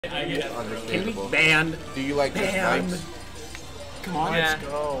Can we ban? Do you like Ike? Come on, let's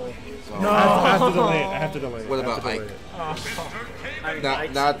go. No, I have to delay it. I have to delay it. What about Ike? Not the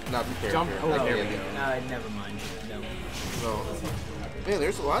character. Jump. Oh, there we go. Never mind. No. Man,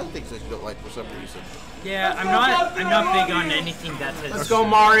 there's a lot of things that you don't like for some reason. Yeah, I'm not big on anything that has. Let's go,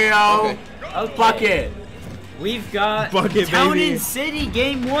 Mario. Okay. Bucket. We've got Bucket, Town baby. and City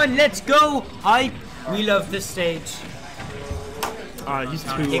Game 1. Let's go. Hype. We love this stage. He's too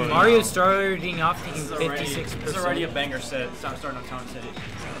Okay, low. Mario's starting off taking 56%. It's already a banger set. Stop starting on Town City.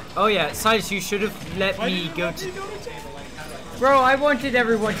 Oh yeah, Silas, you should have let me go to... Bro, I wanted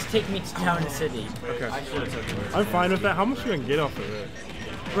everyone to take me to Town City. Okay. I'm fine with that. How much you gonna get off of it?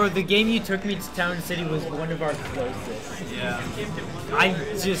 Bro, the game you took me to Town City was one of our closest. Yeah. I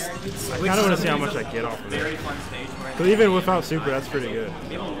just... I kind of want to see how much I get off of Very it. fun stage. Because even without Super, that's pretty good.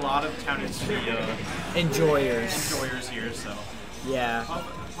 We have a lot of Town and City Enjoyers. enjoyers here, so. Yeah.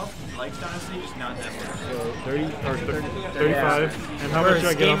 Puff likes Town and City, just not that much. So 30 or 35. And how much do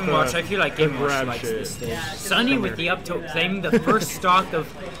I get Game off & Watch, the I feel like Game & Watch grab likes shit? this stage. Sunny with the up tilt claiming the first stock of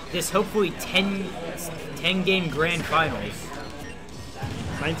this hopefully 10 game grand finals.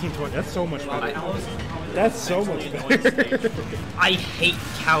 1920. That's so much better. That's so much better. I hate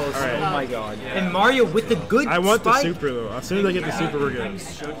cows. Right. Oh my god. And Mario with the good I want the spike. Super though. As soon as I get the Super, we're good.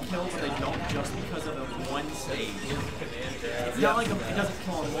 Should kill, but they don't just because of the one stage. It's not like it doesn't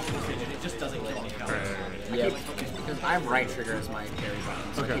kill on multiple stages, it just doesn't kill on counts. Yep. Because I have right trigger as my parry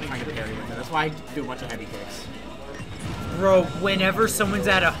button, so I keep trying to parry with it. That's why I do a bunch of heavy kicks. Bro, whenever someone's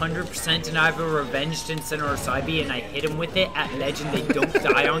at 100% and I have a Revenge Center or Saibi and I hit him with it at ledge and they don't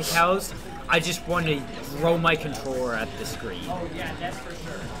die on cows, I just want to throw my controller at the screen. Oh yeah, that's for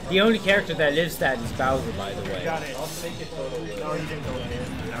sure. The only character that lives that is Bowser, by the way. Got it. I'll take it totally. No, you didn't go in here.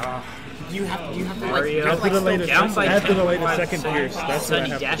 You have to Mario. I have to delay the, down by I have to 10 delay the points. second pierce. That's what I Sunny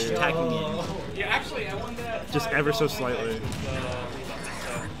have dash to do. attacking in. Yeah, actually, I won that. Just ever so slightly.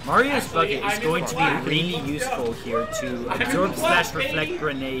 Mario's bucket is going to be really useful here to absorb / reflect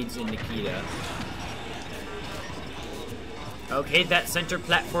grenades in Nikita. Okay, that center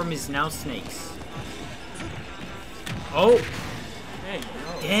platform is now snakes. Oh!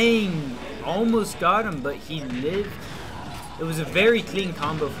 Dang! Almost got him, but he lived. It was a very clean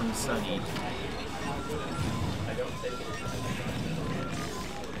combo from Sunny.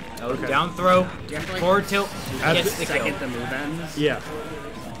 Oh, Okay. down throw, You have to, like, forward tilt, gets the second kill. the move ends. Yeah.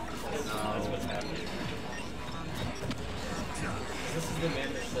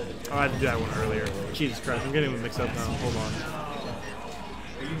 Oh, I did that one earlier. Jesus Christ, I'm getting them mixed up now. Hold on.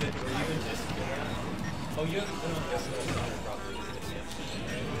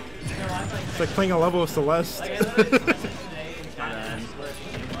 It's like playing a level of Celeste. They're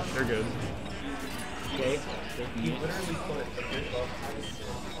good. Okay.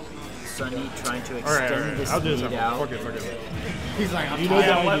 Sunny trying to Alright, extend this I'll do lead this. out. Fuck it. He's like, I'm You know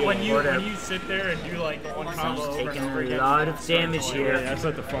tired. the idea. When you sit there and do like the one combo over Taking and over a again. lot of damage Yeah, here. that's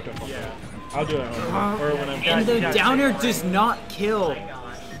not the fuck up. I'll do it at home. Or when I'm And the downer does not kill.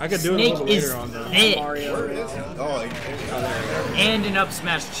 I could do it a Snake little is later on though. thick. Oh, And an up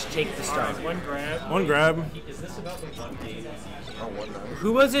smash to take the start. One grab.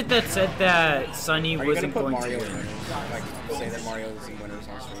 Who was it that said that Sunny Are you gonna wasn't put going Mario to in win? winners? Like, say that Mario is in winners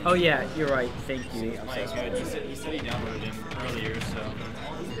on stream? Oh yeah, you're right. Thank you. He said he downloaded him earlier,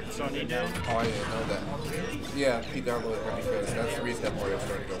 so I need down. Oh, I didn't know that. Yeah, he downloaded it because that's the reason that Mario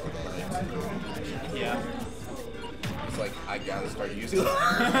started to go for the Yeah. It's like, I gotta start using it.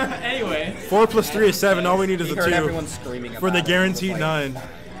 Anyway. 4 plus 3 is 7. All we need is He a heard 2 everyone screaming for the about it. guaranteed Like, 9.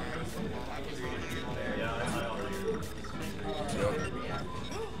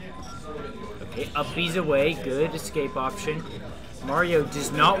 Okay, up B's away. Good escape option. Mario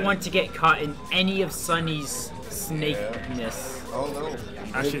does not want to get caught in any of Sunny's snakeness. Oh no.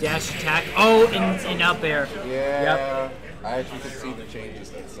 Good dash attack. Oh, in up air. Yeah. I actually could see the changes.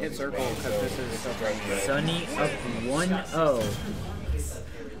 Hit circle because this is so great. Sunny up 1-0.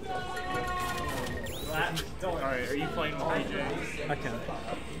 Alright, are you playing with AJ? I can.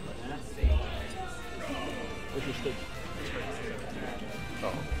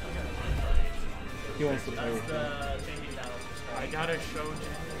 Oh. He wants to play with me. I gotta show you.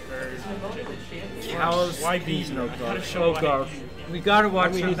 Cows. Why bees no Gotta show Oh gosh. We gotta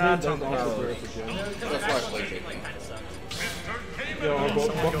watch some that's on also cows. for us again. That's why I played it. Yo,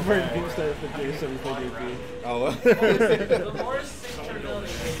 both wearing beef started for J, so we played AP. Oh.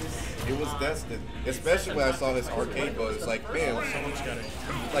 It was destined. Especially when I saw his arcade mode. It's like, man,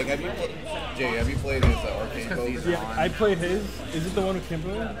 like, have you played his arcade mode? Yeah, I played his. Is it the one with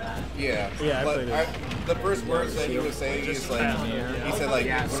Kimbo? Yeah. Yeah, I but played it. the first words that he was saying is like, he said like,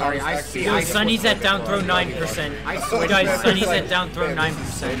 Yeah, when sorry, was I actually- see. Yo, Sunny's at down throw 9%. I swear, Guys, Sunny's like, at down throw man,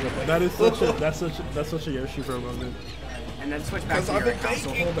 9%. That is such a Yoshi Pro moment. And then switch back to I've your been account. So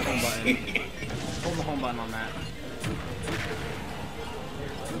thinking. hold the home button. Hold the home button on that.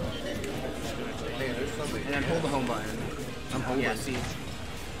 Man, there's something. And then hold the home button. I'm holding. Yeah, see. Do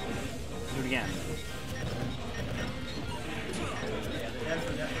it again.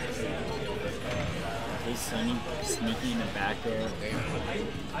 Hey, Sunny sneaking in the back there.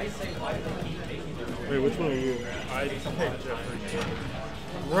 Wait, which one are you? I picked Jeffrey.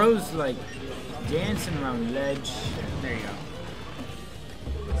 Rose, like, dancing around ledge. There you go.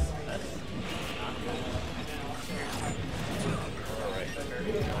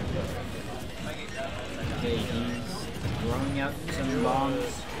 Okay, he's throwing out some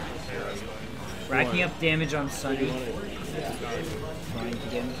bombs. Racking up damage on Sunny. Trying to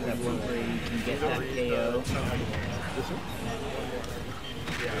get him to that point where he can get that KO.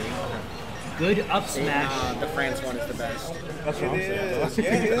 Good up smash. The France one is the best. That's what I'm It saying. is.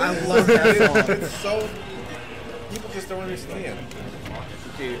 Yeah, it is. I love that song. It's so. People just don't understand.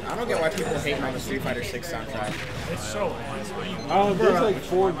 Dude, I don't get why people hate on the Street Fighter 6 soundtrack. It's so awesome. Oh, there's like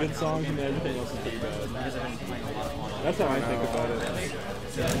 4 good songs and everything else is pretty bad. That's how I think about it.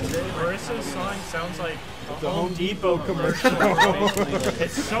 Marissa's song sounds like The Home Depot commercial.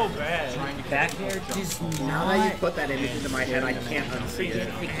 it's so bad. Back there just Now that you not put that image into my head, I can't unsee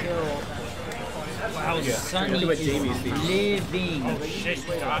it. the kill. Wow, Sunny Do what is Jamie's feet. living. Oh shit,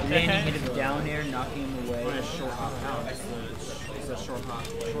 you got Landing that? hit him down air, knocking him away. It's a short hop.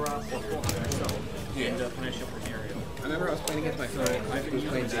 Yeah. I remember I was playing against my friend. I was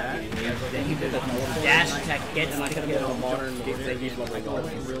playing that. Then he did a dash attack, gets And I the could get a kill. modern Ziggy's level goal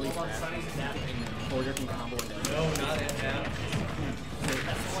really fast. Order can combo it.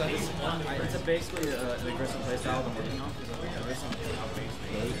 It's basically the aggressive playstyle I'm working on.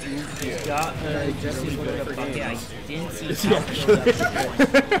 He's got just his little bucket. I didn't see Yeah.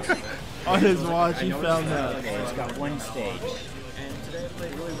 how On his watch, he found that. Okay, he's got one stage. And today I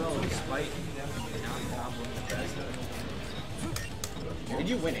played really well despite Did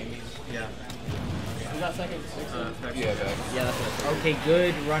you win, Amy? Yeah. You got second? Yeah, that. Yeah, that's what Okay,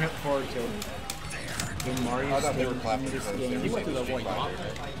 good run up forward to him. Okay, I Mario's thought they were still clapping in this because they were game. saying the Street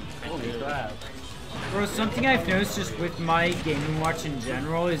Fighter. Bro, something I've noticed just with my Game & Watch in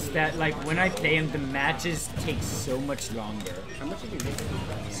general is that, like, when I play them, the matches take so much longer. How much did you make?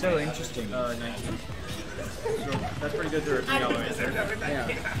 So interesting. 19. That's pretty good for a 3 hours. Yeah.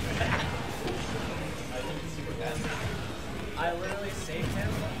 I literally saved him,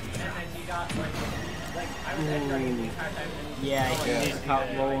 and then he got like I was edge guarding the entire time. Yeah, he just caught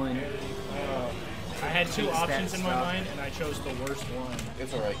rolling. I had two Takes that options in my stuff. mind, and I chose the worst one.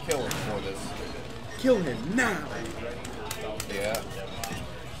 It's alright. Kill him for this. Kill him now! Yeah.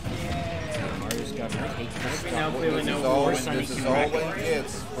 Mario's got to take this We now stuff. clearly This is know all. where Sunny This is can all rack when it.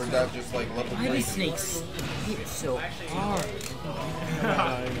 hits. We're not just like level Why do 3. snakes hit so hard?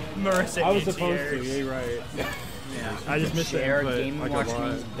 Marissa I was hates supposed to, yours. yeah, you're right. Yeah. I just missed it. Share But Game I & got Watch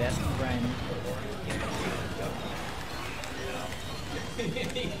live. me's best friend.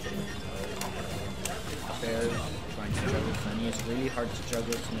 Bears trying to juggle Sunny. It's really hard to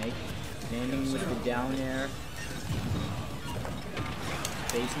juggle Snake. Landing with the down air.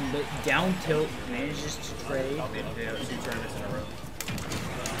 Facing the down tilt. Manages to trade. Yeah, 2 tournaments in a row.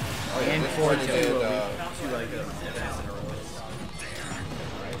 Oh, yeah, And this forward one tilt. did, 2 like events in a row.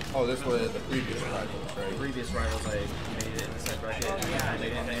 oh, this one is the previous rivals, right? Previous rivals, I made it in the set bracket. I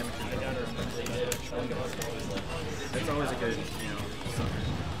made it in the amateur. It's always a good, something.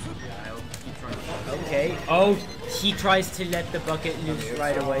 I'll keep trying to Okay. Oh, he tries to let the bucket loose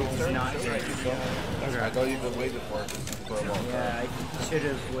right away. He's not. I thought you've been waiting for it for a long time. Yeah, I should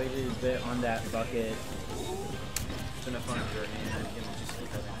have waited a bit on that bucket. It's been a fun journey, and you can just keep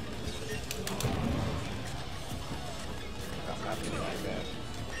having I'm happy like that.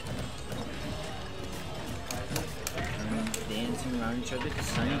 Dancing around each other because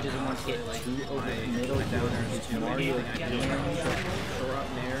Sunny doesn't want to get too over the middle. It's Mario can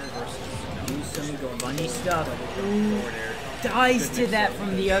do some funny stuff. Dies to that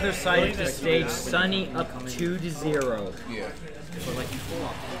from the other side of the stage. Sunny up 2-0. Yeah. But like you pull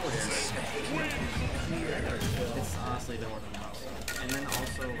off forward air, it's honestly been working out. And then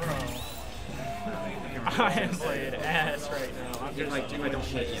also, I am playing ass right now. I'm if just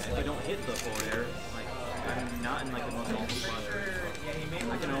I don't hit the forward air, like I'm not in like the most awful spot.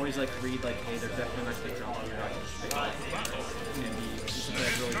 I can always like read like, hey, they're definitely not going to drop you back and be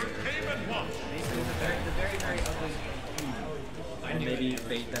really good. The very, very ugly. And maybe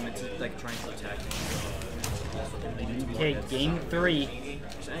bait them into like trying to attack. Okay, game 3.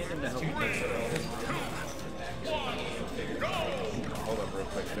 Just anything to help you play. Hold up real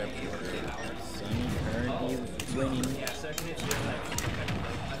quick, Sam. Sunny currently winning.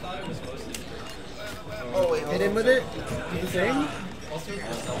 Oh, wait, Hit him with it? You think?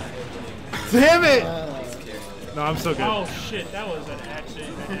 Damn it! No, I'm so good. Oh shit, that was an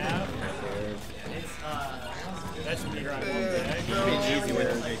accident and a half. That's me right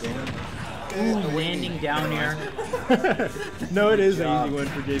Ooh, landing down here. No, it is an easy win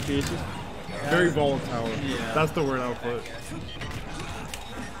for JP. It's just very volatile. Yeah. That's the word I'll put.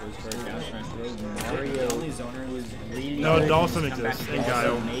 Mario was really No, good. Dawson He's come exists, back and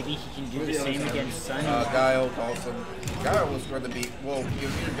also. Guile. Maybe he can do the same against Sunny. Guile, Dawson. Guile was going to be, well, it was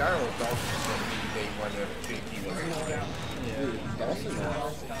either Guile or Dawson was going to be day one if JP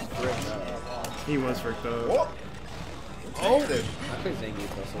was. He was fricked up. Whoa! Oh! This. I played Zangief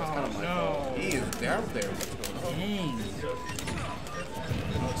though, so it's kind of my fault. He is down there. What's going on? Dang.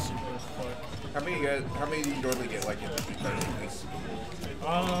 How many do you normally get like in the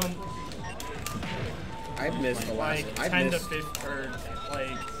I've missed a lot. like I've 10 to missed. 15, or like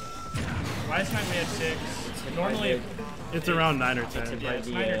last time we had 6. Normally, It's around 9 or 10. yeah, it's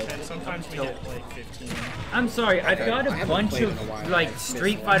 9 or 10. Sometimes we get like 15. I'm sorry, I've got a haven't bunch played of in a while. like I've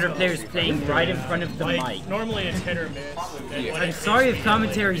Street missed Fighter players playing right in front of the Like mic. normally it's hit or miss. And when I'm it's sorry if 15,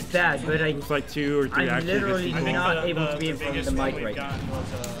 commentary's bad, but It's like 2 or 3 I'm actually literally good people. not able to be in front of the biggest mic one right we've now. gotten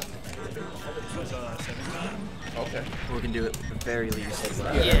was 17. Okay. We can do it at the very least.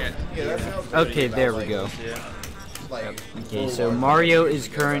 Yeah. Yeah, that sounds good. Okay, there we go. Like, Okay, so Mario is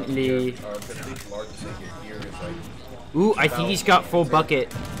currently. Ooh, I think he's got full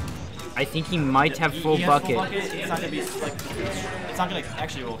bucket. I think he might have full He has bucket. It's not gonna be like. It's not gonna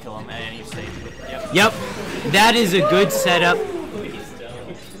actually will kill him at any stage. Yep. Yep, that is a good setup.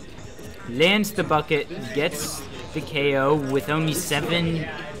 Lands the bucket, gets the KO with only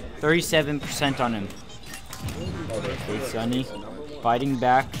 37% on him. Okay, Sunny, fighting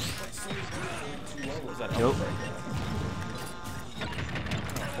back. Nope.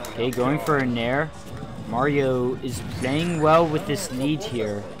 Okay, going for a nair. Mario is playing well with this lead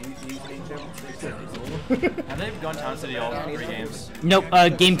here. Have they gone Town City all 3 games? Nope,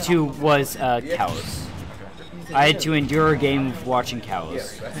 game 2 was cows. I had to endure a game of watching cows.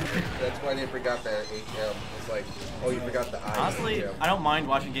 Yes, that's why they forgot that HM. It's like, oh, you forgot the I. Honestly, I don't mind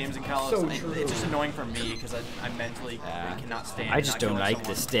watching games in Kalos. It's just annoying for me because I mentally cannot stand. I just not don't killing like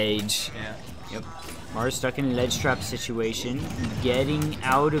the someone. stage. Yeah. Yep. Mario's stuck in a ledge trap situation, getting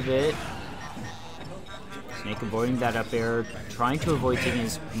out of it. Snake avoiding that up air, trying to avoid taking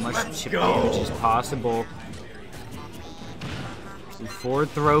as much chip damage as possible. Forward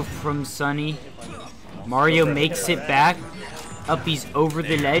throw from Sunny. Mario makes it back. Up, he's over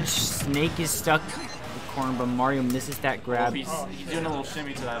the ledge. Snake is stuck in the corner, but Mario misses that grab. He's doing a little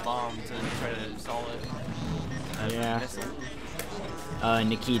shimmy to that bomb to try to stall it. Yeah. Missile.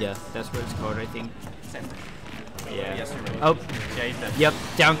 Nikita. That's what it's called, I think. Same thing. Yeah. Yes, you're right. Oh, Yeah, he's dead. yep.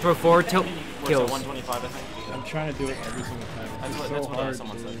 Down throw forward tilt. What's Kills. that, 125, I think? I'm trying to do it every single time. That's It's what, so that's what hard.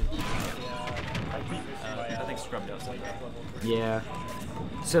 someone said. I think Scrubbed out said that. Yeah.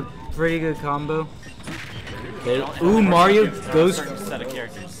 It's a pretty good combo. Okay. Don't- Ooh, Mario a goes certain set of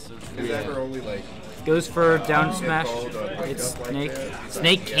characters. So Is that her only like? for down smash. It's Snake.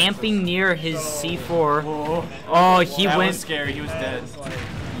 Snake camping near his C4. Oh, he that went. was scary. He was dead.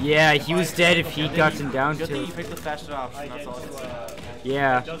 Yeah, he was dead if he'd gotten down Good to thing it. you picked the faster option. That's all I can say.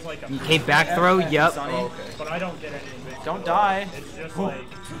 Yeah. Okay, back throw. Yep. Sonny, But I don't get any of it. don't die. It's just like,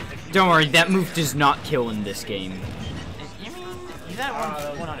 Don't worry, that move does not kill in this game. You mean he's at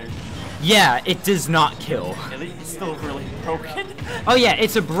 100? Yeah, it does not kill. At least it's still really broken. Oh yeah,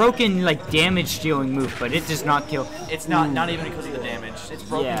 it's a broken like damage dealing move, but it does not kill. It's not even because of the damage. It's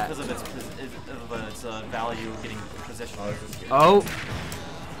broken Yeah. because of its value of getting position. Oh,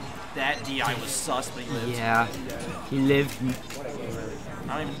 That DI was sus, but he lived. yeah, he lived.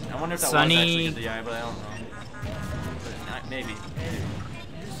 I wonder if that Sunny- was actually a DI, but I don't know. Maybe.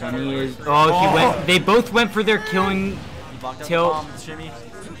 Sunny is. Oh, he went. They both went for their killing. He blocked out Tilt. the bomb, shimmy.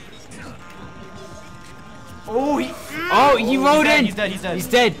 Oh, He rode in. He's dead. He's dead. He's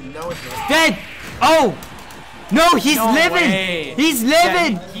dead. Dead. Oh, no, he's No living. way. He's Yeah,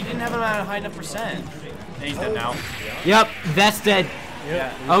 living. he didn't have a high enough percent. Yeah, he's dead now. Yep, that's dead.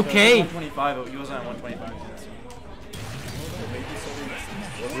 Yeah. Okay. 125. He wasn't at 125.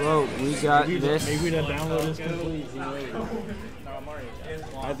 Bro, we got this. Maybe that download is complete.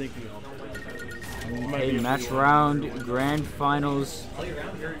 I think we might Okay, be match round, grand finals,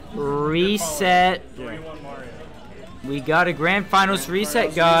 reset. We got a grand finals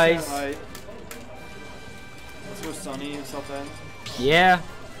reset, guys. Let's go Sunny and stuff then. Yeah.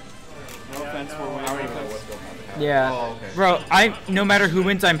 No offense for winning. Yeah. Oh, okay. Bro, no matter who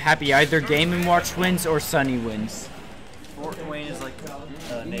wins, I'm happy. Either Game & Watch wins or Sunny wins. Fort Wayne is like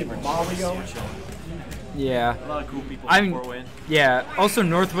Neighbor Mario. Yeah. a lot of cool people I'm- from Fort Wayne. Yeah. Also,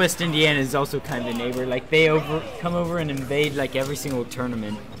 Northwest Indiana is also kind of a neighbor. Like, they come over and invade, like, every single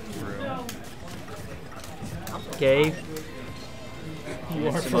tournament. Okay. You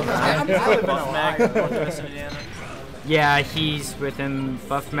are from Buff Mac, Northwest Indiana. Yeah, he's with him.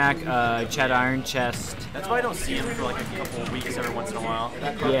 Buff Mac, Chad Iron Chest. That's why I don't see him for like a couple of weeks every once in a while.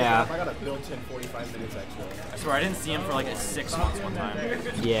 Yeah. I got a built-in 45 minutes extra. I swear I didn't see him for like 6 months one time.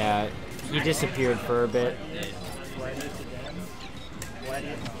 Yeah. He disappeared for a bit.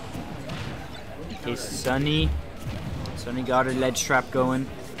 Okay, Sunny. Sunny got her ledge trap going.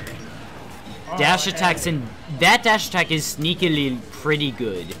 Dash attacks, and that dash attack is sneakily pretty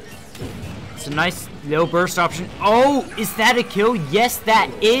good. It's a nice little burst option. Oh, is that a kill? Yes, that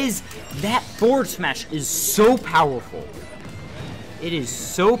is. That forward smash is so powerful. It is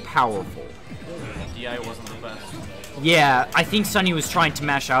so powerful. DI wasn't the best. Yeah, I think Sunny was trying to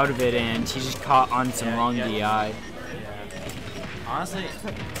mash out of it, and he just caught on some wrong DI. Yeah. Honestly,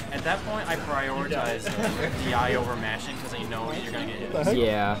 at that point, I prioritize DI over mashing because I know you're gonna get hit.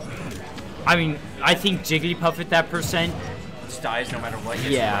 Yeah. I mean, I think Jigglypuff at that percent. Just dies no matter what.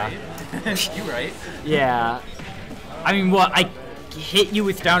 Yes, Yeah. You're right. You're right. Yeah. I mean, what? I hit you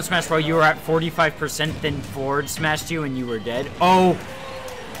with down smash while you were at 45%, then forward smashed you and you were dead. Oh,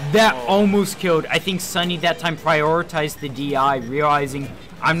 that almost killed. I think Sunny that time prioritized the DI, realizing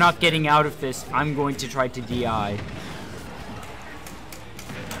I'm not getting out of this. I'm going to try to DI.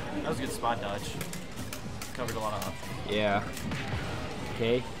 That was a good spot dodge. Covered a lot of options. Yeah.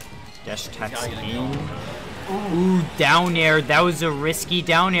 Okay. Dash attacks in. Ooh, down air. That was a risky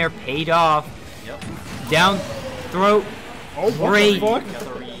down air. Paid off. Yep. Down throat. Oh, Great. what the Got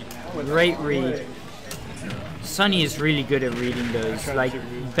the read. Great read. Sunny is really good at reading those. Like,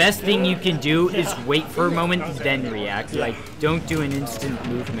 best thing you can do is wait for a moment, then react. Like, don't do an instant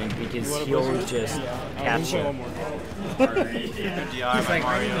movement because he'll just catch you. DI by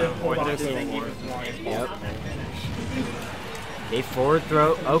Mario. Yep. They forward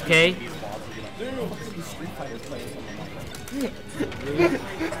throw. Okay.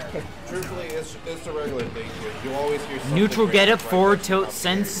 Truthfully, it's a regular thing here. You always hear something Neutral crazy get up, like forward that. tilt,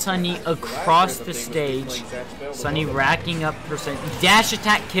 sends Sunny across the stage. Sunny racking up percent. Dash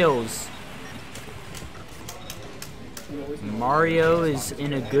attack kills. Mario is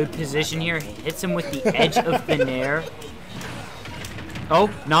in a good position here. Hits him with the edge of the nair. Oh,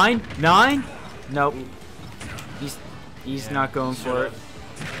 9? Nope. He's not going for it.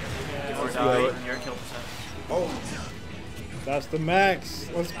 Or die. Your kill percent. Oh, That's the max.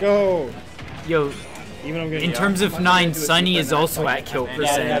 Let's go. Yo, Even I'm getting in terms of 9, Sunny is also at kill I have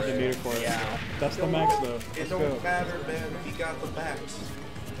percent. to meter for it. That's the max though. it Let's don't go. matter, man. He got the max.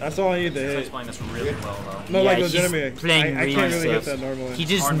 That's all I need to He's hit. playing this really well though. No, Yeah, like he's legitimately. playing I can't really really hit safe. that normally. He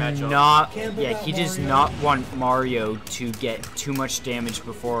does Hard matchup. not, he does not want Mario to get too much damage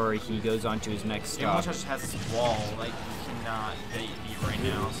before he goes on to his next Game Watch stop. just has this wall like you cannot beat right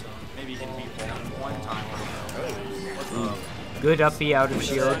now, so maybe he can beat one time. What's up? Good uppy out of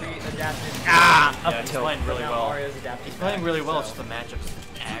shield. Ah, Yeah, up he's tilt. playing really well. He's playing really well, it's just the matchup's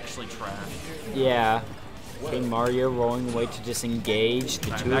actually trash. Yeah. Okay, Mario rolling away to disengage the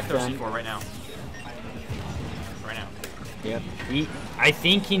Alright, two back of throw them. C4 right now. Right now. Yep. I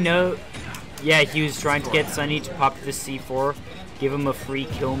think he know. Yeah, he was trying to get Sunny to pop the C4, give him a free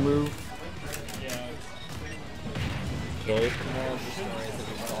kill move. Okay.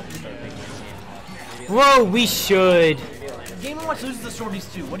 Bro, we should. Game & Watch loses the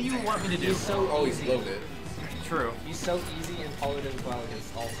shorties too. What do you want me to do? He's so Oh, he's easy. loaded. True. He's so easy and Pollard as well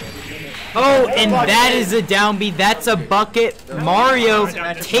against also. Oh, and that is a down B. That's a bucket. Mario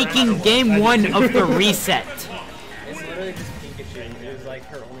taking game 1 of the reset. It's literally just Pikachu. It was like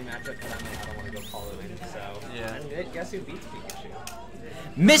her only matchup because I'm like, I don't want to go Pollard in, so. Yeah. And guess who beats Pikachu?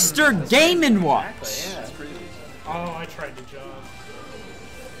 Mr. Game & Watch. Yeah, it's crazy. Oh, I tried to jump.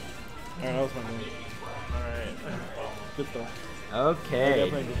 Alright, that was my move. Alright. Good stuff.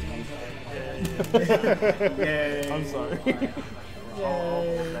 Okay. I'm sorry.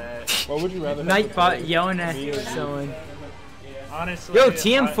 What would you rather? Nightbot yelling at someone. Honestly, Yo,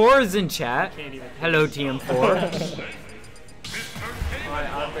 TM4 is in chat. I can't even. Hello, TM4.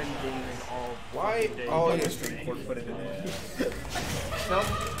 Why? Oh, yeah.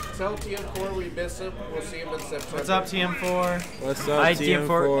 Tell TM4 we miss him. We'll see him in September. What's up, TM4? What's up, Hi,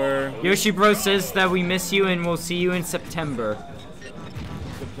 TM4? Yoshi Bro says that we miss you and we'll see you in September.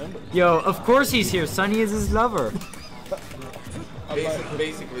 Yo, of course he's here. Sunny is his lover.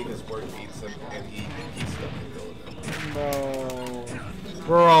 Basically, his work beats him, and he's stuck in Philadelphia. No.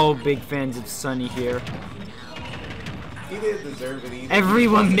 We're all big fans of Sunny here. He didn't deserve it either.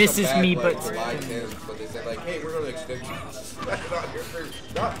 Everyone He misses come back, me, like, but- July 10th, but they said like, hey, we're gonna extend you. Not here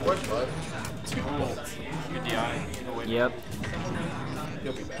for not 1 month, 2 months. Good DI. Yep.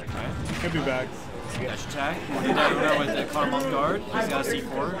 He'll be back. Could be back. Dash attack. Did that go with the caught him off guard? He's got a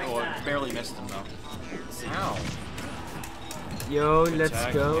C4. Oh, barely missed him though. Ow. Yo, Good let's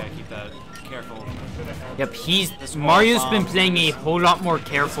tag. go. Yeah, keep that careful. Yep, This Mario's wall been bomb. playing a whole lot more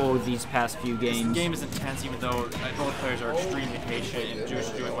careful these past few This games. game is intense, even though both players are extremely patient and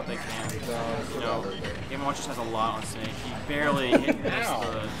just doing what they can. You know, Game & Watch just has a lot on Snake. He barely hit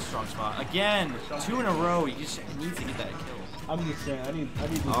the strong spot. Again, 2 in a row. He just needs to get that kill. I'm just saying, I need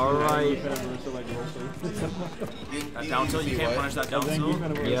this Alright. That down tilt, you can't punish that down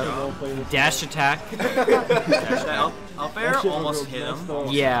tilt. Dash attack. Dash that up air, almost hit him.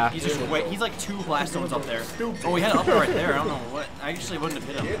 Yeah. He's just he's like 2 blast zones up there. Oh, he had an up air right there. I don't know what. I actually wouldn't have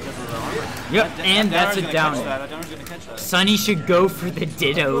hit him because of the armor. Yep, and that's a down. That downer's gonna catch that. Sunny should go for the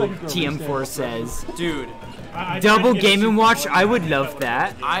ditto, TM4 says. Dude, Double Game & Watch, I would love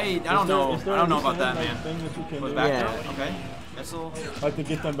that. I don't know. I don't know about that, man. With back Yeah. throw? Okay. Missile. Like to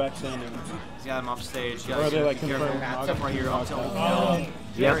get them back standing. He's got him off stage. You Or are gotta they like be careful. confirmed? Except right here, up tilt.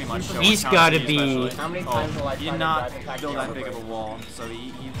 Very much so. He's Counter gotta speed be- especially. How many Oh, times will I he try did to not drive attack build the that other big of way? a wall, so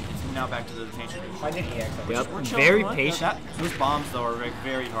it's now back to the detention. Why did he actually? Yep, We're chilling, very what? patient. Those bombs, though, are like,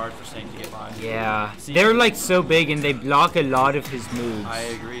 very hard for Snake to get by. Yeah, they're like so big and they block a lot of his moves. I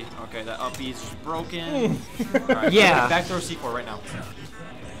agree. Okay, that up B is just broken. Alright, Yeah. Back throw C4 right now.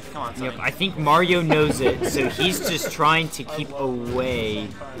 Come on, Sonny. Yep, I think Mario knows it, so he's just trying to keep away.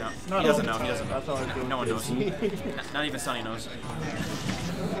 No, he doesn't know. He doesn't know. No one knows. Not even Sonny knows.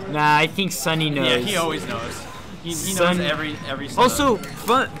 Nah, I think Sunny knows. Yeah, he always knows. He knows Son- every Also,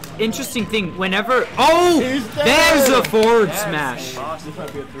 fun, interesting thing, whenever... Oh! There's a forward smash! This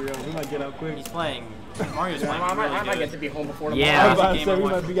might be a 3-0. We might get out quick. He's playing. Mario's playing I might really get good. to be home before the I was Yeah. about to Game say of we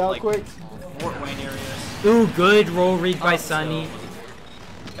one, might be out like, quick. Fort Wayne areas. Ooh, good roll read by Up Sunny. tilt.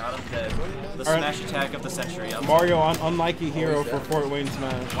 Got him dead. The Alright. smash attack of the century. Up Mario, unlikely hero for Fort Wayne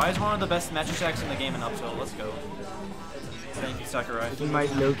Smash. Why is one of the best smash attacks in the game in up tilt? Let's go. Thank you, Sakurai. He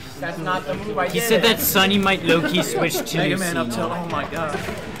might low That's not the move I did. He said that Sunny might low-key switch to Mega Man up tilt. Lucina. Oh my god.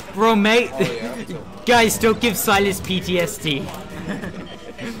 Bro, mate, guys, don't give Silas PTSD.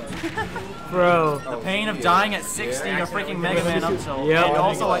 Bro. The pain of dying at 60 a freaking Mega Man up tilt. Yep. And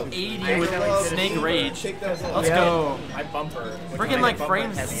also like 80 with Snake Rage. Let's go. My bumper. Freaking like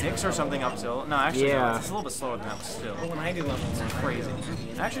frame 6 or something up tilt. No, actually, no, Yeah. it's a little bit slower than that, but still. When I do levels. It's crazy.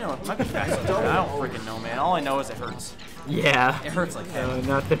 Actually, no, it might be faster. I don't freaking know, man. All I know is it hurts. Yeah. It hurts like hell. No,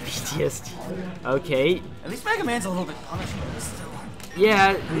 not the PTSD. Okay. At least Mega Man's a little bit punishable. but still.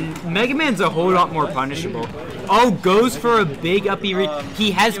 Yeah, Mega Man's a whole lot more punishable. Oh, goes for a big uppy read.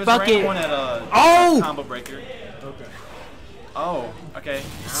 He has was bucket. ranked one at a Oh! combo breaker. Okay. Oh, okay.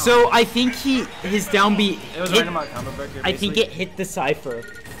 So I think his down B. It was hit- random about combo breaker. I think basically. it hit the cipher.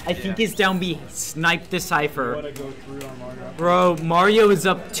 I think Yeah. his down B sniped the cipher. Gotta go through on Mario. Bro, Mario is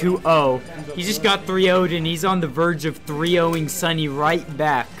up 2-0. He just got 3-0'd and he's on the verge of 3-0ing Sunny right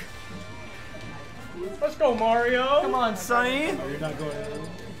back. Let's go, Mario. Come on, Sonny. You're not going in.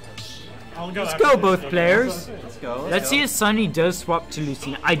 I'll go Let's after go, this. both players. Let's go. Let's see if Sunny does swap to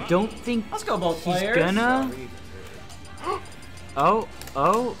Lucina. I don't think Let's go, both he's players. gonna. Oh.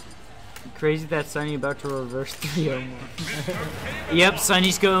 Crazy that Sunny about to reverse 3-0 more. Yep,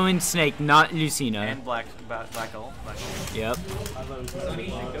 Sunny's going Snake, not Lucina. And Black Hole. Yep.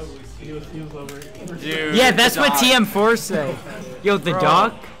 He was over. Dude. Yeah, that's the what dog. TM4 say. Yo, the Bro.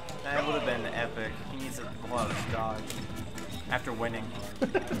 dog? That would have been epic. He needs to pull out his dog after winning.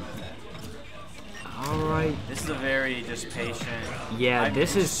 Alright. This is a very just patient. Yeah, I'm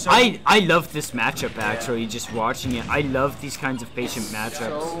this is. so- I love this matchup actually, just watching it. I love these kinds of patient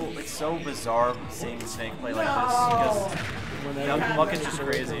matchups. It's so bizarre seeing Snake play like this because Bucket's just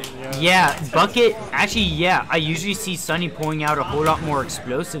crazy. Yeah, Bucket, actually, yeah, I usually see Sunny pulling out a whole lot more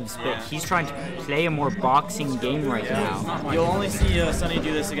explosives, but Yeah. he's trying to play a more boxing game right now. You'll only see Sonny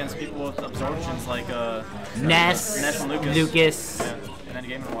do this against people with absorptions like Ness, and Lucas. Lucas. Yeah. And then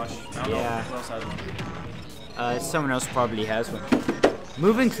Game & Watch. I don't Yeah. know who else has one. Someone else probably has one.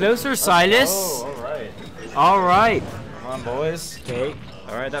 Moving closer, Silas. Oh, alright. Alright. Come on, boys. Okay.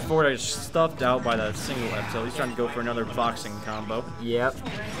 Alright, that forward is stuffed out by that single F tilt. He's trying to go for another boxing combo. Yep.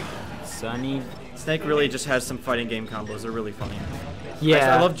 Sunny. Snake really just has some fighting game combos. They're really funny.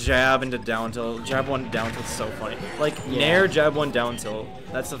 Yeah. I love jab into down tilt. Jab 1 down tilt's so funny. Like, Nair, jab 1 down tilt.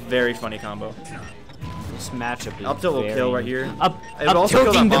 That's a very funny combo. This matchup is Up tilt will kill right here. It would also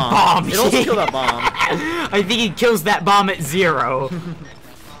kill that bomb. It'll also kill that bomb. I think he kills that bomb at 0.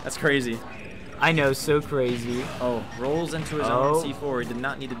 That's crazy. I know, so crazy. Oh, rolls into his own C4. He did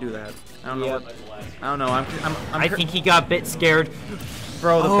not need to do that. I don't know. I don't know. I think he got a bit scared.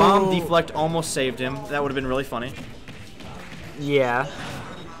 Bro, the bomb deflect almost saved him. That would have been really funny. Yeah.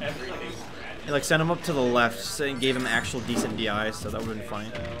 He like sent him up to the left and gave him actual decent DI, so that would have been funny.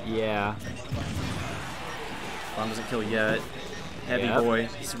 Yeah. Bomb doesn't kill yet. Heavy boy.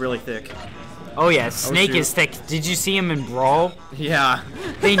 He's really thick. Oh yeah, Snake is thick. Did you see him in Brawl? Yeah.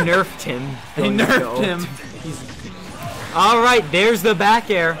 They nerfed him. They nerfed him. All right, there's the back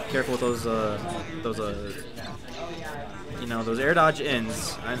air. Careful with you know, those air dodge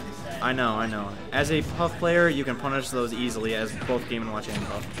ins. I know. As a Puff player, you can punish those easily as both Game & Watch and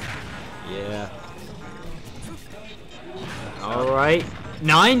Puff. Yeah. All right,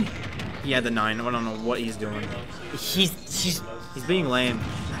 9. He had the 9. I don't know what he's doing. He's being lame.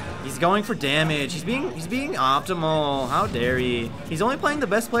 He's going for damage. He's being optimal. How dare he? He's only playing the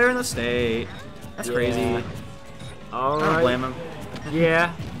best player in the state. That's crazy. All right. I don't blame him.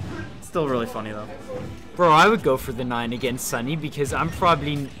 Yeah. Still really funny though. Bro, I would go for the 9 against Sunny because I'm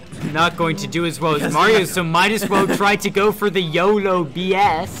probably not going to do as well as Mario, so might as well try to go for the YOLO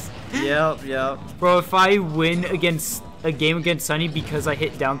BS. Yep. Bro, if I win against a game against Sunny because I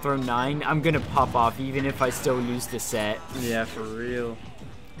hit down throw 9, I'm gonna pop off even if I still lose the set. Yeah, for real.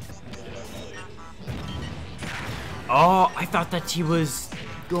 Oh, I thought that he was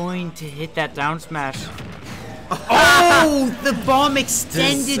going to hit that down smash. Oh, the bomb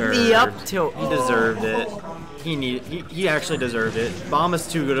extended the up tilt. He deserved it. He actually deserved it. Bomb is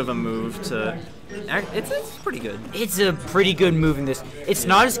too good of a move to. It's pretty good. It's a pretty good move in this. It's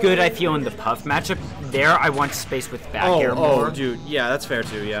not as good, I feel, in the Puff matchup. There, I want to space with back air more. Oh, dude. Yeah, that's fair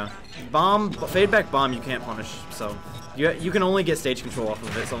too. Yeah. Bomb, fade back bomb, you can't punish. So you can only get stage control off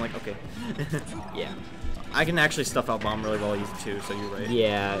of it. So I'm like, okay. Yeah. I can actually stuff out bomb really well easy too, so you're right.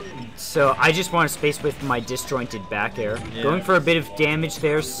 Yeah, so I just want to space with my disjointed back air. Yeah. Going for a bit of damage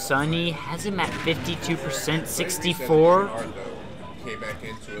there. Sunny has him at 52%, 64.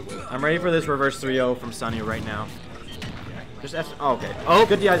 I'm ready for this reverse 3-0 from Sunny right now. Just F. Oh, okay. Oh,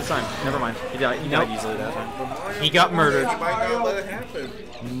 good DI this time. Never mind. He died easily that time. He got murdered.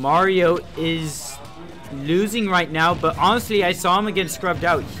 Mario is losing right now, but honestly, I saw him against Scrubbed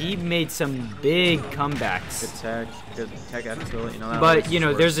Out. He made some big comebacks. Good tech actually. But, you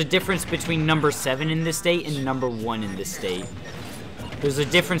know, there's a difference between number 7 in this state and number 1 in this state. There's a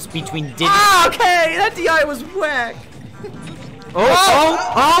difference between okay! That DI was whack!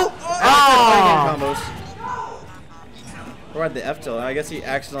 Or at the F tilt. I guess he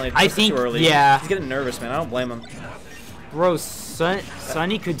accidentally pressed it too early. Yeah. He's getting nervous, man. I don't blame him. Bro,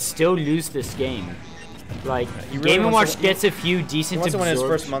 Sunny could still lose this game. Like, really Game & Watch gets a few decent He wants to win his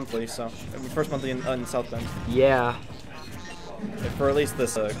absorbs. first monthly, so first monthly in South Bend. Yeah. For at least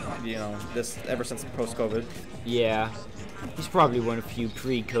this, you know, this ever since post-COVID. Yeah. He's probably won a few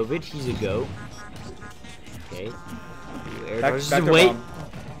pre-COVID. He's a GOAT. Okay. Wait.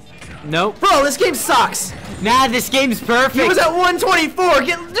 Nope. Bro, this game sucks. Nah, this game's perfect. He was at 124.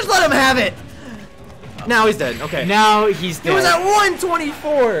 Just let him have it. Now he's dead. Okay. Now he's dead. He was at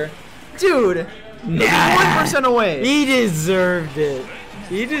 124. Dude. Nah. 1% away. He deserved it.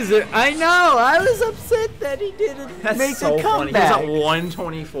 I know. I was upset that he didn't make so a funny. comeback. He was at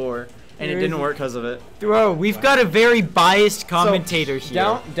 124, and it didn't work because of it. Bro, we've got a very biased commentator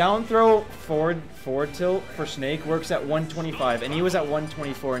here. Down throw forward tilt for Snake works at 125, and he was at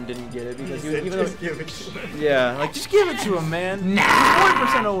 124 and didn't get it because he was even though, give it to him. yeah, like just give it to him, man. Nah.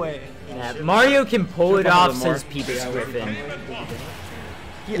 1% away. Nah, Mario can pull it off, more. says Peeps Griffin.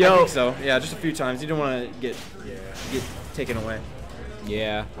 I think so. Yeah, just a few times. You don't want to get taken away.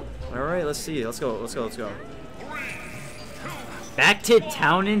 Yeah. All right, let's see. Let's go. Back to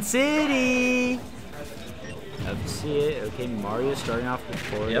Town and City. Up to see it. Okay, Mario starting off with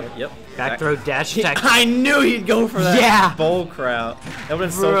forward. Yep. Back throw, dash attack. I knew he'd go for that. Yeah. Bull crap. That would have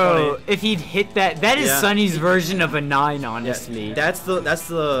been so Bro, funny. if he'd hit that, that is Sunny's version of a 9, honestly. Yeah, that's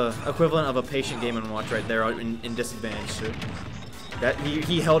the equivalent of a patient Game & Watch right there in disadvantage too. That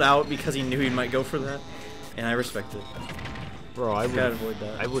he held out because he knew he might go for that, and I respect it. Bro, I avoid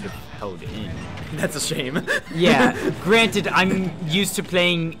that. would have held in. That's a shame. Yeah, granted, I'm used to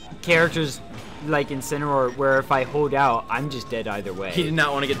playing characters like Incineroar, where if I hold out, I'm just dead either way. He did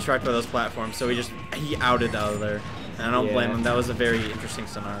not want to get tracked by those platforms, so he outed out of there. And I don't blame him. That was a very interesting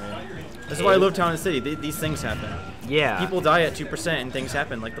scenario. This is why I love Town and City. These things happen. Yeah. People die at 2% and things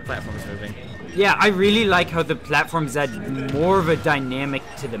happen, like the platform's moving. Yeah, I really like how the platforms add more of a dynamic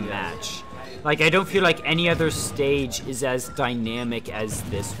to the match. Like, I don't feel like any other stage is as dynamic as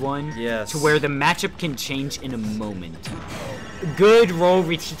this one. Yes. To where the matchup can change in a moment. Good roll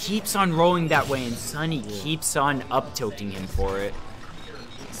reach. He keeps on rolling that way, and Sunny keeps on up-tilting him for it.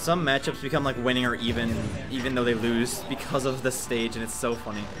 Some matchups become like winning or even though they lose because of the stage, and it's so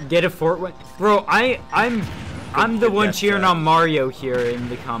funny. Get a fort win. Bro, I'm the one cheering on Mario here in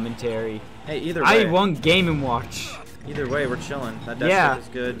the commentary. Hey, either way. I won Game & Watch. Either way, we're chilling. That dash is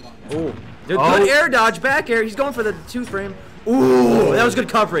good. Ooh. Dude, Oh. good air dodge, back air. He's going for the 2-frame. Ooh, that was good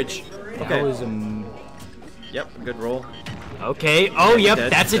coverage. That Okay. was Yep, good roll. okay. Oh, Yeah, yep,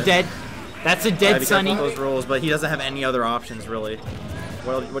 dead, that's a dead. dead. That's a Gotta dead be Sunny. careful with those rolls, but he doesn't have any other options really.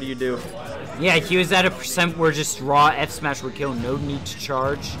 What do you do? Yeah, he was at a percent where just raw F smash would kill, no need to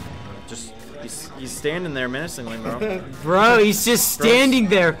charge. Just he's standing there menacingly, bro. Bro, he's just standing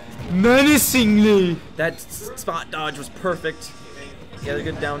there menacingly. That spot dodge was perfect. He had a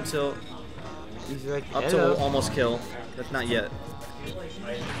good down tilt. He's like, Up hello. to almost kill. That's not yet.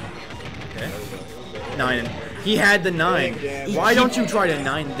 Okay. 9. He had the 9. Why don't you try to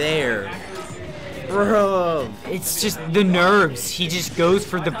 9 there? Bro. It's just the nerves. He just goes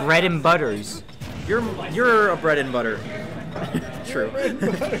for the bread and butters. You're a bread and butter. True.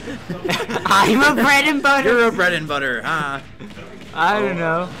 I'm a bread and butter. You're a bread and butter. Ah. I don't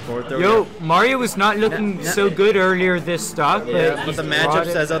know. Forward throw Yo, here. Mario was not looking so good earlier this stock, Yeah, but but the he's matchup brought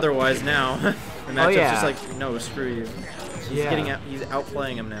it. says otherwise now. The matchup's yeah. just like, no, screw you. He's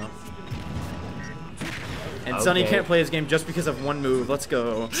outplaying him now. And Sunny Okay. can't play his game just because of one move. Let's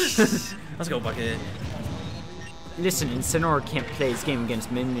go. Let's go, Bucket. Listen, Incineroar can't play his game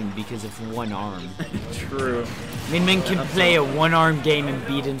against Min Min because of one arm. True. Min Min can play a one-arm game and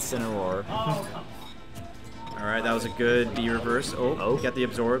beat Incineroar. Alright, that was a good B reverse. Oh, got the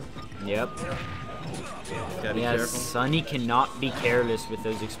absorb. Yep. Gotta be Yeah, careful. Sunny cannot be careless with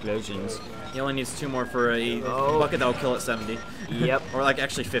those explosions. He only needs 2 more for a Oh. bucket that will kill at 70. Yep. Or like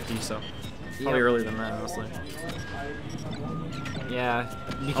actually 50, so probably Yep. earlier than that, honestly. Yeah,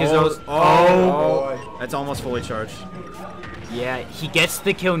 because That's almost fully charged. yeah, he gets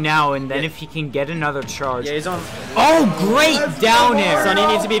the kill now, and then if he can get another charge. Yeah, he's on. Oh, great down air! Sunny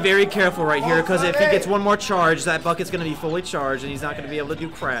needs to be very careful right here, because if he gets one more charge, that bucket's going to be fully charged, and he's not going to be able to do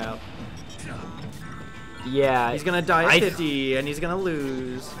crap. Yeah. He's going to die at 50, and he's going to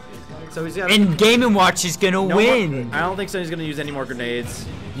lose. So he's got. And Game & Watch is gonna win. I don't think Sunny's going to use any more grenades.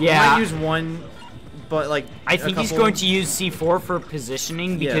 Yeah. He might use one, but like. I think he's going to use C4 for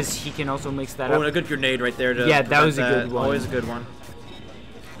positioning because Yeah. he can also mix that Oh, and up. a good grenade right there to. Yeah, that prevent was a good one. Always a good one.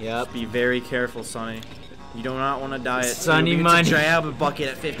 Yep. Be very careful, Sunny. You do not want to die at Sunny 2. You money. need to jab a bucket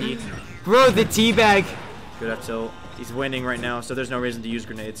at 50. Bro, the teabag. Good up tilt. He's winning right now, so there's no reason to use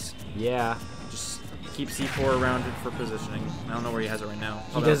grenades. Yeah. Just keep C4 around it for positioning. I don't know where he has it right now.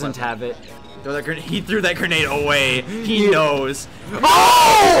 He doesn't have it. Throw that grenade. He threw that grenade away. He knows.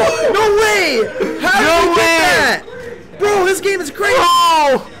 Oh! No way! How did you get that? Bro, this game is crazy.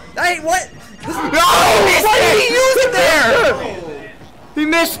 Oh! What? No! Why did he use it there? He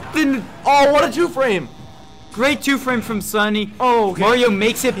missed the Oh, what a 2-frame. great 2-frame from Sunny. Oh, okay. Mario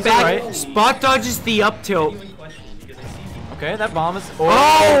makes it back. alright. Spot dodges the up tilt. Okay, that bomb is.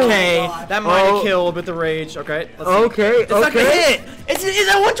 Oh! Okay, that might have Oh. killed with the rage. Okay. Let's see. Okay, It's not gonna hit. It's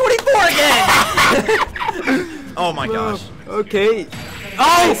at 124 again. Oh my gosh. Okay.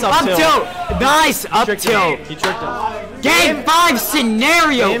 Oh, Nice up up tilt. tilt. Nice up Tricked tilt. him. He tricked him. Game 5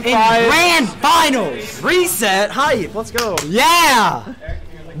 scenario Game in 5. grand finals. Reset. Hype. Let's go. Yeah.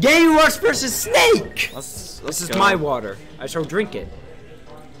 Game Watch versus Snake. Let's This is go. my water. I shall drink it.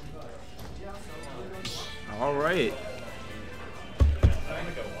 All right.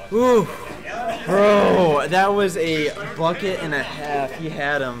 Ooh. Bro, that was a bucket and a half. He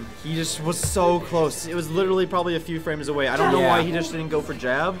had him. He just was so close. It was literally probably a few frames away. I don't know Yeah. why he just didn't go for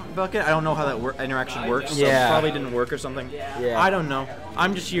jab bucket. I don't know how that interaction works. So Yeah. it probably didn't work or something. Yeah. I don't know.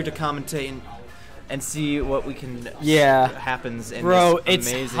 I'm just here to commentate and see what we can happens in Bro, this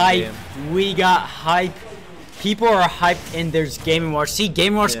it's amazing hype. game. We got hype. People are hyped and there's Game & Watch. See,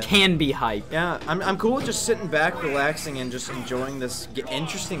 Game & Watch Yeah. can be hype. Yeah, I'm cool with just sitting back, relaxing, and just enjoying this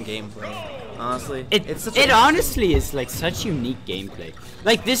interesting gameplay. Honestly, it's such It honestly is like such unique gameplay.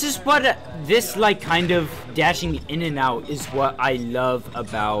 Like this is what this like kind of dashing in and out is what I love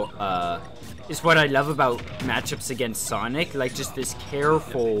about matchups against Sonic. Like just this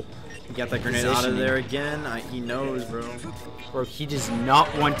careful He got that grenade out of there again. He knows, bro. Bro, he does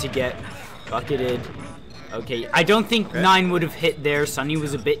not want to get bucketed. Okay, I don't think 9 would have hit there. Sunny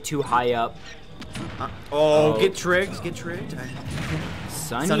was a bit too high up. Get tricked. Get tricked.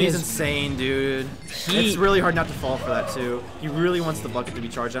 Sunny's insane, dude. It's really hard not to fall for that, too. He really wants the bucket to be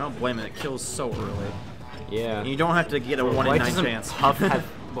charged. I don't blame him. It kills so early. Yeah. And you don't have to get a 1 in 9 chance.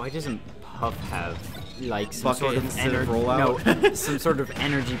 Why doesn't Puff have, like, some sort of rollout? No, some sort of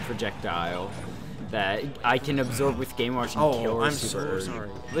energy projectile that I can absorb with Game Watch and kill I'm so sorry.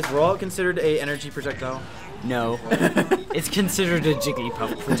 Was rollout considered a energy projectile? No. It's considered a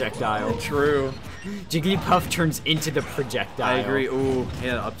Jigglypuff projectile. True. Jigglypuff turns into the projectile. I agree. Ooh,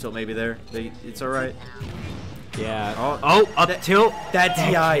 yeah, up tilt maybe there. It's alright. Yeah. Up tilt. That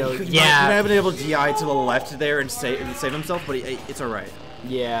DI. Yeah. He might have been able to DI to the left there and save himself, but it's alright.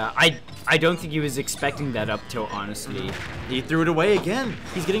 Yeah, I don't think he was expecting that up tilt, honestly. He threw it away again.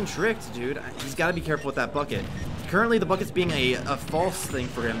 He's getting tricked, dude. He's got to be careful with that bucket. Currently, the bucket's being a false thing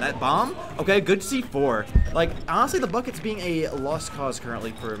for him. That bomb, okay, good C4. Like, honestly, the bucket's being a lost cause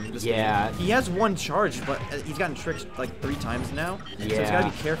currently for him this game. He has 1 charge, but he's gotten tricked like 3 times now. Yeah. So he's got to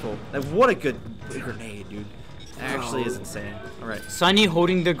be careful. Like, what a good grenade, dude. Actually is insane. Alright. Sunny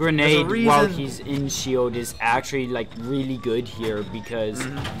holding the grenade while he's in shield is actually like really good here because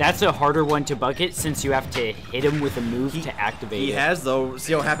that's a harder one to bucket since you have to hit him with a move to activate it. He has though.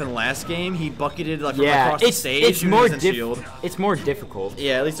 See what happened last game? He bucketed like from across the stage. It's more it's more difficult.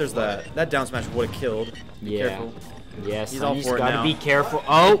 Yeah, at least there's that. That down smash would have killed. Be careful. Yes, he's all for it gotta now. be careful.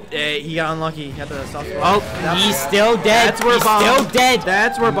 Oh, he got unlucky. He had the soft spot. Oh, he's still dead. He's still dead.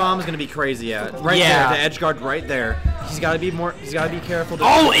 That's where Bomb's gonna be crazy at. Right there, the edge guard right there. He's gotta be careful.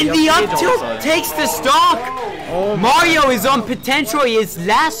 And the up tilt takes the stock. Oh, Mario is on potential. His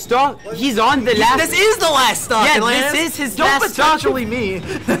last stock. He's on the last. This is the last stock. Yeah, this is his last stock. Don't potentially me.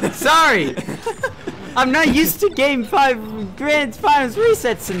 Sorry. I'm not used to Game 5 Grand Finals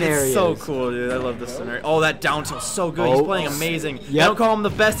reset scenarios. It's so cool, dude. I love this scenario. Oh, that down tilt's so good. He's playing amazing. I don't call him the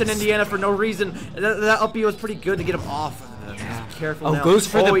best in Indiana for no reason. That up B was pretty good to get him off. Careful now. Goes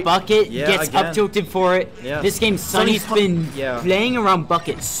for the bucket, gets up tilted for it. Yeah. This game, Sunny's been playing around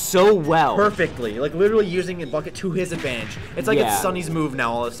bucket so well. Perfectly. Like, literally using a bucket to his advantage. It's like it's Sunny's move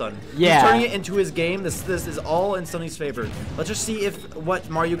now all of a sudden. Yeah. He's turning it into his game. This is all in Sunny's favor. Let's just see what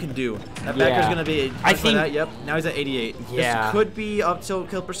Mario can do. That back is going to be I think that. Yep. Now he's at 88. Yeah. This could be up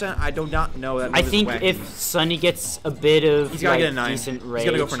tilt kill percent. I do not know. That move I think is wacky. if Sunny gets a bit of he's got to get a 9. decent rage.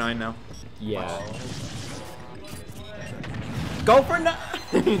 He's got to go for 9 now. Yeah. Go for 9.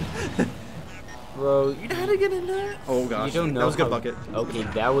 Bro, you know how to get in there? Oh gosh, you don't know that was a good bucket. Okay,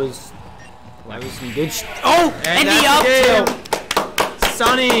 that was some good. And the up tilt.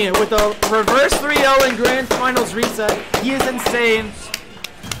 Sunny with a reverse 3-0 in Grand Finals reset. He is insane.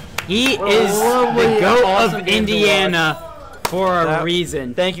 He is the GOAT of Indiana for a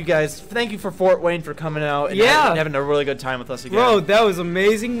reason. Thank you guys. Thank you for Fort Wayne for coming out and having a really good time with us again. Bro, that was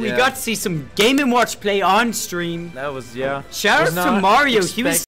amazing. We got to see some Game & Watch play on stream. That was Shout out to Mario. He was